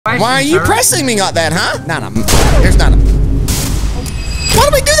Why are you pressing me like that, huh? There's not a... What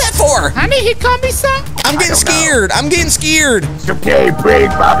do we do that for? Honey, he called me son. I'm getting scared. I'm getting scared. It's okay, breathe,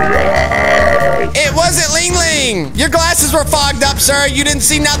 Bobby Ray. It wasn't Lingling. Your glasses were fogged up, sir. You didn't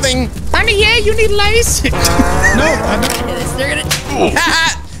see nothing. Honey, yeah, you need LASIK. No, I don't. They're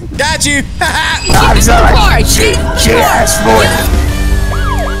gonna... Got you. I'm sorry. She asked for it.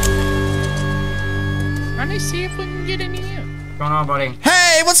 Honey, see if we can get in here. What's going on, buddy?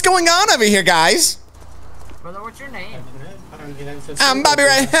 Hey, what's going on over here, guys? Brother, what's your name? I'm Bobby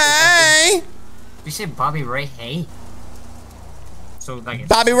Ray. Hey. You say Bobby Ray? Hey. So like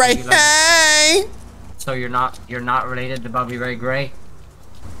Bobby Ray. Like, hey. So you're not related to Bobby Ray Gray?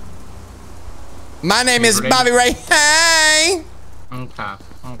 My name is Bobby Ray. Hey. Okay.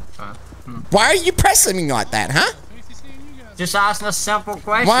 Why are you pressing me like that, huh? Just asking a simple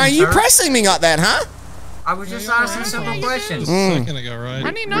question. Why are you sir. pressing me like that, huh? I was just asking simple questions. A second ago, right?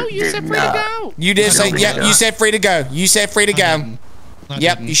 Honey, no, you said free to go. You did say, yep, you said free to go. You said free to go.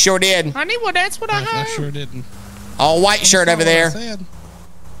 Yep, you sure did. Honey, well, that's what I heard. I sure didn't. All white shirt over there. Honey,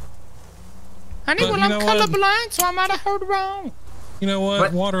 But well, you I'm know what? colorblind, so I might have heard wrong. You know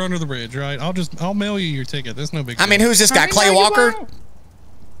what? Water under the bridge, right? I'll mail you your ticket. That's no big deal. I mean, who's this guy? Honey, Clay no, you Walker? won't.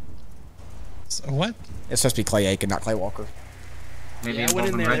 So, what? It's supposed to be Clay Aiken, not Clay Walker. Maybe Yeah, I involved went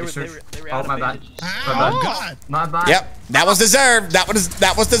in in there. registers. They were Oh, out my of bad. it. Oh, God. My bad. Yep, that was deserved. That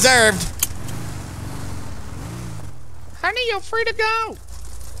was deserved. Honey, you're free to go.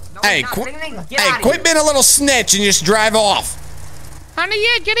 No, Hey, not Lingling. Get Hey, out of quit here. being a little snitch and just drive off. Honey,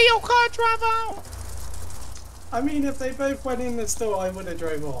 yeah, get in your car, drive on. I mean, if they both went in the store, I would have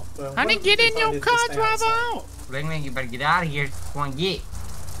drove off. But Honey, one of get them in your decided to car, stay drive outside. on. Lingling, you better get out of here. Go and get.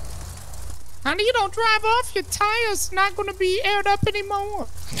 Honey, you don't drive off, your tire's not gonna be aired up anymore.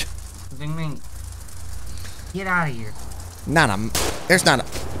 Lingling, get out of here. There's not a...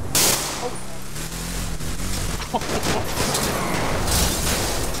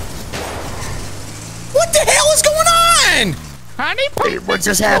 What the hell is going on? Honey, Wait, what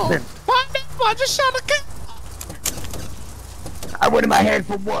just happened? I just shot a cat. I went in my head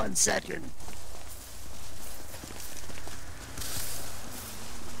for 1 second.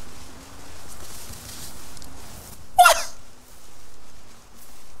 What?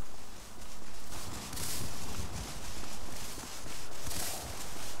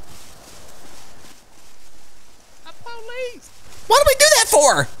 The police. What do we do that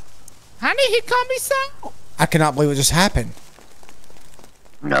for? Honey, he called me so. I cannot believe what just happened.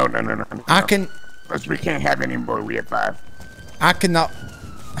 No. I can... Plus, we can't have any more. We have 5. I cannot...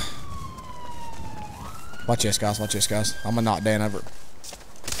 Watch this, guys. Watch this, guys. I'm gonna knock Dan over.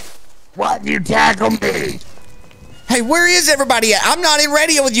 Why'd you tackle me? Hey, where is everybody at? I'm not in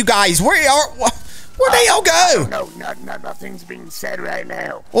radio with you guys. Where'd they all go? No, nothing's being said right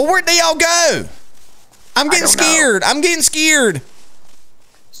now. Well, where'd they all go? I'm getting don't know. scared. I'm getting scared.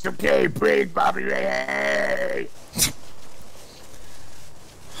 It's okay, breathe, Bobby Ray.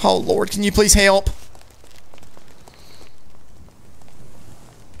 Oh, Lord, can you please help?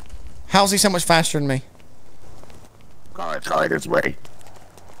 How's he so much faster than me? Call it this way.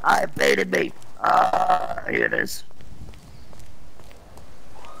 I baited me. Here it is.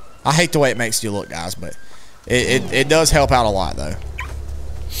 I hate the way it makes you look, guys, but it does help out a lot, though.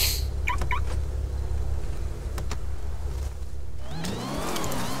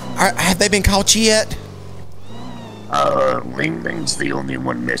 Have they been caught yet? Lingling's the only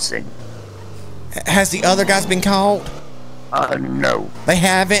one missing. Has the other guys been caught? No. They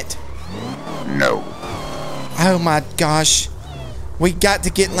haven't? No. Oh my gosh. We got to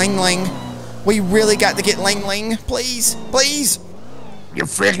get Lingling. We really got to get Lingling. Please, please. You're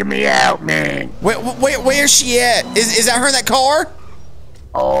freaking me out, man. Where's she at? Is that her in that car?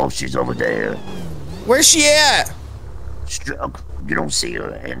 Oh, she's over there. Where's she at? Struck. You don't see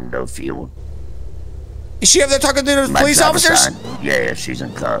her in the field. Is she over there talking to the My police driver's officers? side. Yeah, she's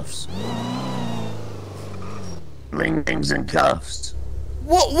in cuffs. Lingling's in cuffs.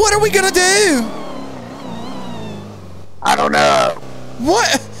 What are we gonna do? I don't know.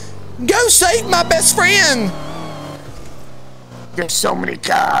 What? Go save my best friend. There's so many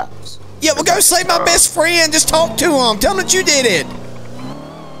cops. Yeah, well, go save my best friend. Just talk to him. Tell him that you did it.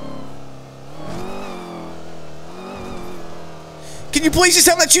 Can you please just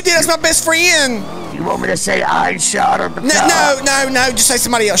tell him that you did it? That's my best friend. You want me to say I shot him? No. Just say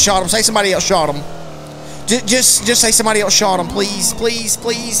somebody else shot him. Say somebody else shot him. Just say somebody else shot him, please, please,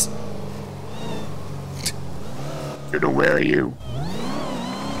 please. Where are you?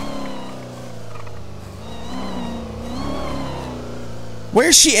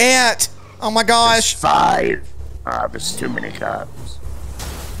 Where's she at? Oh my gosh. There's 5. There's too many cops.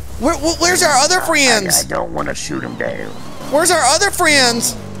 Where's our other friends? I don't want to shoot him down. Where's our other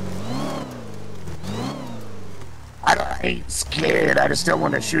friends? I ain't scared. I just don't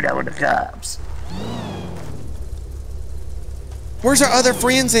want to shoot out with the cops. Where's our other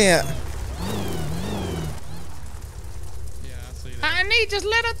friends at? Honey, just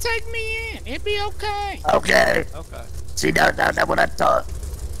let her take me in. It'll be okay. Okay. Okay. See, that's what I thought.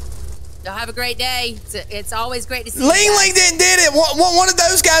 Y'all have a great day. It's always great to see you Lingling guys. did it. One of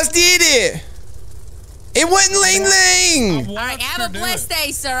those guys did it. It wasn't Lingling. All right, have a blessed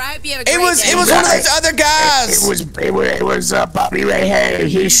day, sir. I hope you have a great day. It was one of those other guys. It was Bobby Ray Hay.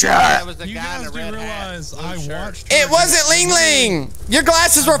 He shot. That was the You guy in guys the do red realize hat. I Blue shirt. watched her It wasn't Lingling. Your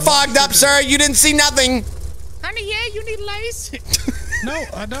glasses were fogged up, sir. You didn't see nothing. Honey, yeah, you need LASIK. No,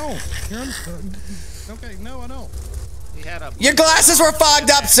 I don't. Okay, no, I don't. He had a Your glasses were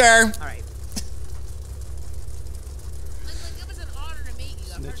fogged up, sir. All right. It was an honor to meet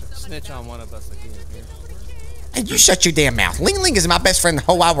you. I've heard so much snitch about on one of us again. Here. Hey, you shut your damn mouth. Lingling is my best friend in the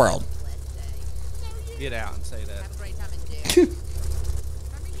whole wide world. Get out and say that. Have a great time in jail.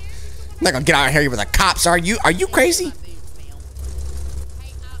 I'm not gonna get out here with the cops. Are you crazy?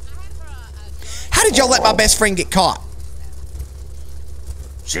 How did y'all let my best friend get caught?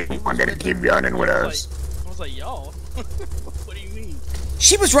 She wanted to keep running with us. I was like, y'all? What do you mean?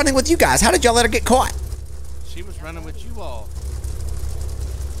 She was running with you guys. How did y'all let her get caught? She was running with you all.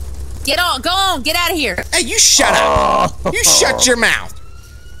 Get on, go on, get out of here. Hey, you shut up. You shut your mouth.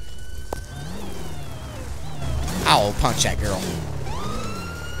 I will punch that girl.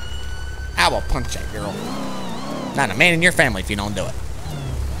 I will punch that girl. Not a man in your family if you don't do it.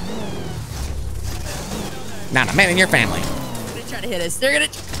 Not a man in your family. They're gonna try to hit us. They're gonna.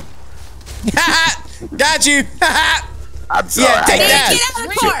 Got you. I'm sorry. Yeah, take that. Get out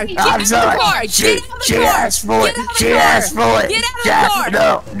of the car. Get out I'm of sorry. the car. Get out of the She car. asked for it. Get out of the She car. asked for it. Get out of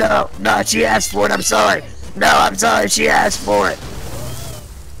the car. No, she asked for it. I'm sorry. No, I'm sorry. She asked for it.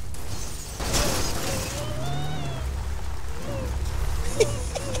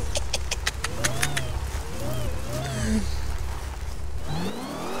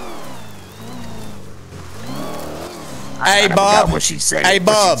 Hey, I forgot Bob. what she said. Hey, What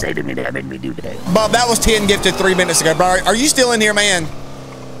Bob. she said to me that made me do that. Bob, that was 10 gifted 3 minutes ago, bro. Are you still in here, man?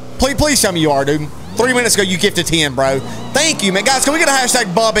 Please tell me you are, dude. 3 minutes ago, you gifted 10, bro. Thank you, man. Guys, can we get a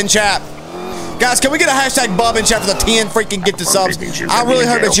hashtag Bob in chat? Guys, can we get a hashtag Bob in chat for the 10 freaking gifted subs? I really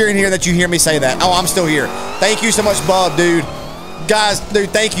hope that you're in here and that you hear me say that. Oh, I'm still here. Thank you so much, Bob, dude. Guys,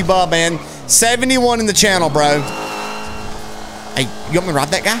 dude, thank you, Bob, man. 71 in the channel, bro. Hey, you want me to rob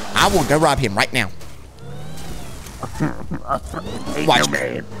that guy? I will go rob him right now. Watch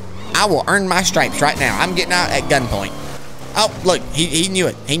me. I will earn my stripes right now. I'm getting out at gunpoint. Oh, look, he knew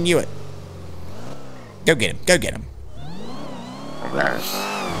it. He knew it. Go get him. Go get him.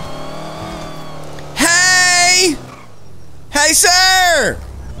 Hey! Hey, sir!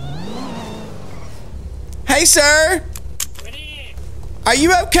 Hey, sir! Are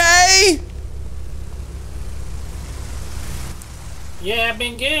you okay? Yeah, I've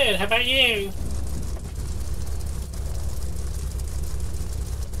been good. How about you?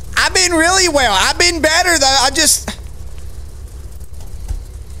 I've been really well. I've been better, though. I just...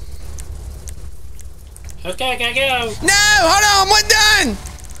 Okay, gotta go. No! Hold on! I'm done!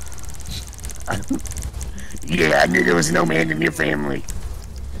 Yeah, I knew there was no man in your family.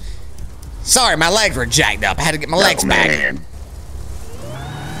 Sorry, my legs were jacked up. I had to get my legs back. Man.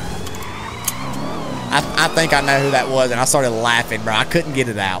 I think I know who that was, and I started laughing, bro. I couldn't get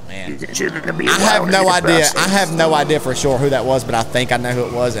it out, man. I I have no idea. I have no idea for sure who that was, but I think I know who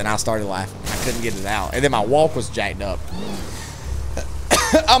it was, and I started laughing. I couldn't get it out, and then my walk was jacked up.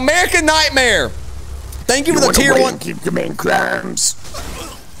 American Nightmare. Thank you for the tier 1. Keep committing crimes.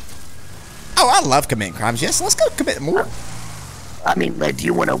 Oh, I love committing crimes. Yes, let's go commit more. I mean, like, do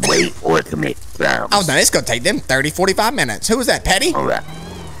you want to wait or commit crimes? Oh, no, it's going to take them 30, 45 minutes. Who was that, Petty? All right.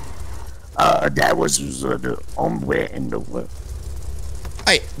 That was the hombre in the...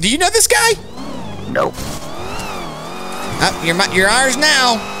 Hey, do you know this guy? Nope. You're ours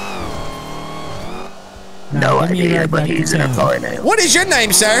now. No idea, but he's in a car now. What is your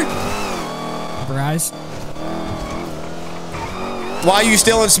name, sir? Bryce. Why are you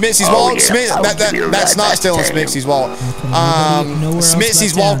stealing Smitsy's walk? That's not stealing Smitsy's walk.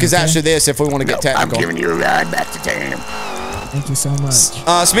 Smitsy's walk is actually this if we want to get technical. I'm giving you a ride back to town. Thank you so much.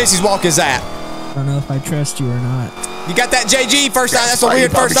 Smitsy's walk is that. I don't know if I trust you or not. You got that JG first time? That's a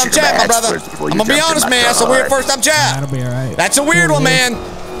weird first time chat, my brother. I'm gonna be honest, man. That's a weird first time chat. That'll be alright. That's a weird one, man.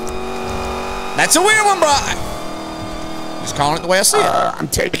 That's a weird one, bro. Just calling it the way I see it. I'm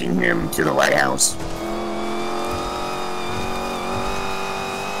taking him to the lighthouse.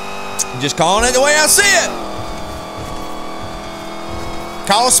 Just calling it the way I see it.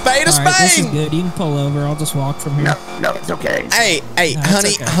 Call a spade a All right, this is spade. good. You can pull over. I'll just walk from here. No, it's okay. Hey, No,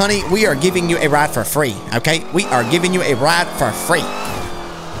 it's okay. honey, we are giving you a ride for free, okay? We are giving you a ride for free.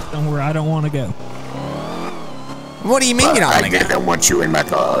 Don't worry, I don't want to go. What do you mean you don't I want to go? didn't want you in my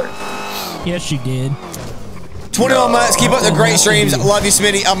car. Yes, you did. 21 months. Keep up the great Oh, streams. you. Love you,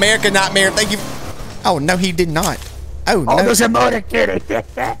 Smitty. American Nightmare. Thank you. Oh, no, he did not. Oh, Oh, no. there's a motor kitty.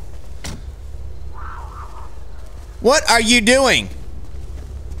 What are you doing?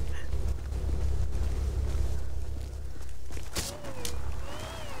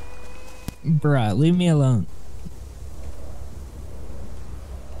 Bruh, leave me alone.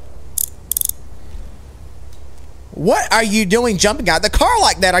 What are you doing jumping out the car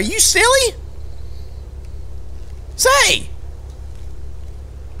like that? Are you silly? Say.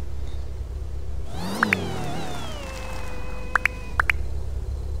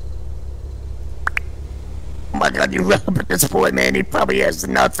 Oh my God, you rub at this boy, man. He probably has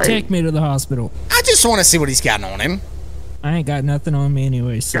nothing. Take me to the hospital. I just want to see what he's got on him. I ain't got nothing on me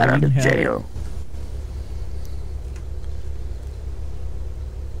anyway, so Got you out can of have it. jail.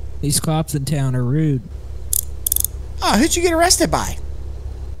 These cops in town are rude. Oh, who'd you get arrested by?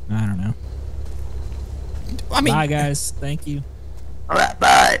 I don't know. I mean, Bye, guys. Thank you. All right,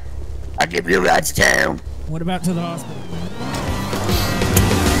 bye. I'll give you a ride to town. What about to the hospital?